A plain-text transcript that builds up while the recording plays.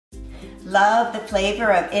Love the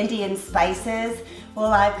flavor of Indian spices?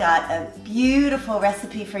 Well, I've got a beautiful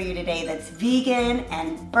recipe for you today that's vegan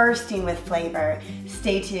and bursting with flavor.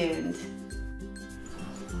 Stay tuned.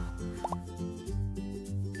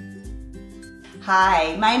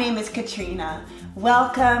 Hi, my name is Katrina.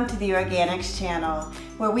 Welcome to the Organixx channel,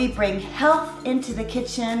 where we bring health into the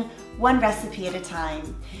kitchen one recipe at a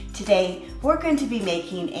time. Today, we're going to be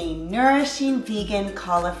making a nourishing vegan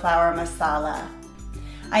cauliflower masala.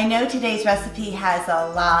 I know today's recipe has a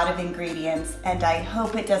lot of ingredients, and I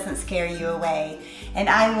hope it doesn't scare you away. And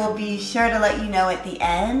I will be sure to let you know at the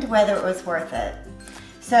end whether it was worth it.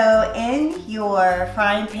 So in your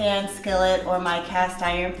frying pan, skillet, or my cast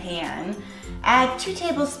iron pan, add 2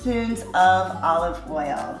 tablespoons of olive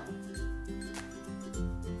oil.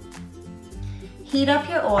 Heat up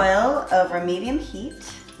your oil over medium heat.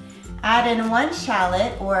 Add in 1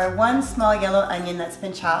 shallot or 1 small yellow onion that's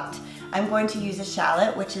been chopped. I'm going to use a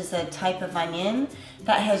shallot, which is a type of onion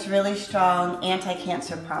that has really strong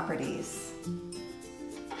anti-cancer properties.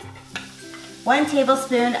 1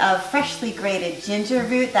 tablespoon of freshly grated ginger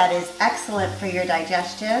root that is excellent for your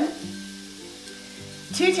digestion.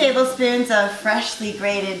 2 tablespoons of freshly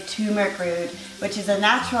grated turmeric root, which is a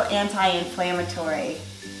natural anti-inflammatory.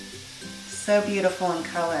 So beautiful in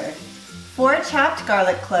color. 4 chopped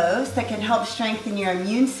garlic cloves that can help strengthen your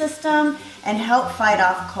immune system and help fight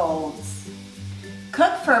off colds.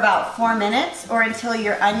 Cook for about 4 minutes or until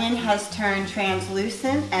your onion has turned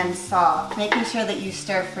translucent and soft, making sure that you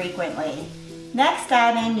stir frequently. Next,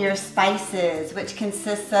 add in your spices, which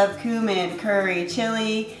consists of cumin, curry,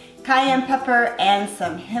 chili, cayenne pepper, and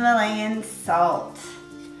some Himalayan salt.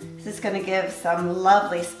 This is going to give some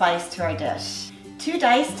lovely spice to our dish. 2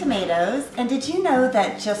 diced tomatoes, and did you know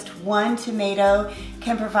that just 1 tomato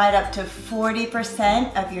can provide up to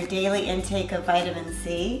 40% of your daily intake of vitamin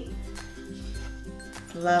C?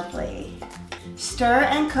 Lovely. Stir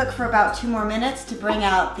and cook for about 2 more minutes to bring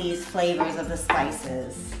out these flavors of the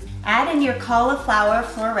spices. Add in your cauliflower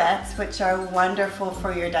florets, which are wonderful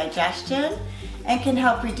for your digestion and can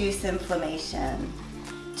help reduce inflammation.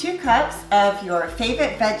 2 cups of your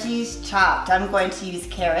favorite veggies chopped. I'm going to use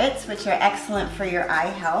carrots, which are excellent for your eye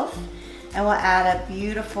health, and we'll add a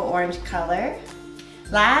beautiful orange color.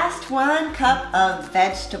 Last, 1 cup of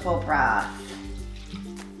vegetable broth.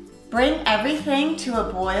 Bring everything to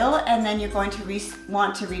a boil, and then you're going to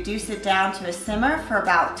want to reduce it down to a simmer for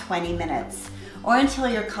about 20 minutes, or until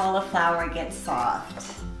your cauliflower gets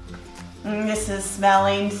soft. This is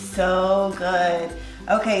smelling so good.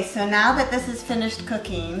 Okay, so now that this is finished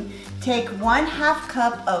cooking, take 1/2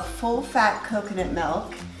 cup of full-fat coconut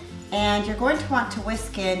milk, and you're going to want to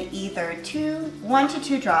whisk in either 1 to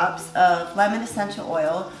 2 drops of lemon essential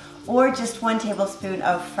oil or just 1 tablespoon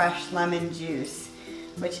of fresh lemon juice.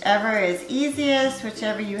 Whichever is easiest,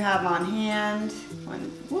 whichever you have on hand.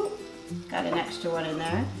 Got an extra one in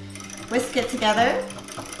there. Whisk it together,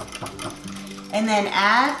 and then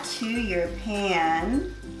add to your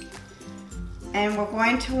pan. And we're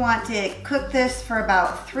going to want to cook this for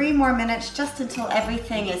about 3 more minutes, just until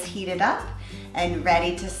everything is heated up and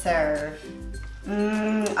ready to serve.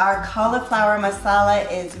 Our cauliflower masala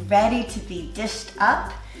is ready to be dished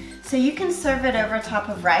up. So you can serve it over top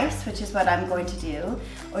of rice, which is what I'm going to do,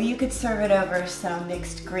 or you could serve it over some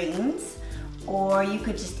mixed greens, or you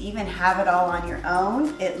could just even have it all on your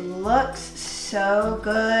own. It looks so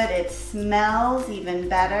good. It smells even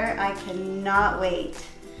better. I cannot wait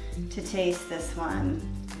to taste this one.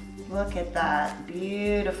 Look at that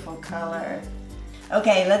beautiful color.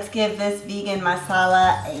 Okay, let's give this vegan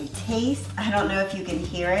masala a taste. I don't know if you can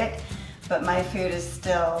hear it, but my food is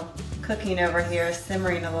still cooking over here,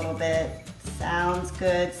 simmering a little bit. Sounds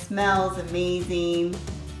good, smells amazing.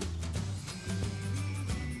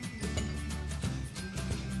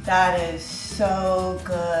 That is so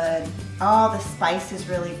good. All the spices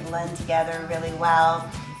really blend together really well.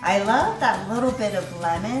 I love that little bit of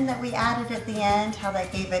lemon that we added at the end, how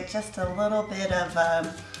that gave it just a little bit of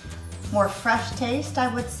a more fresh taste,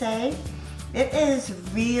 I would say. It is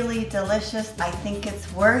really delicious. I think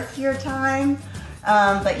it's worth your time,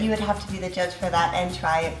 but you would have to be the judge for that and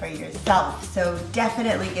try it for yourself. So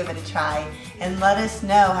definitely give it a try and let us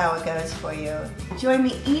know how it goes for you. Join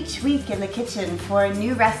me each week in the kitchen for a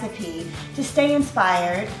new recipe to stay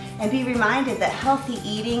inspired and be reminded that healthy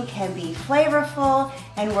eating can be flavorful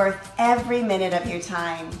and worth every minute of your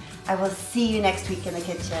time. I will see you next week in the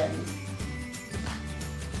kitchen.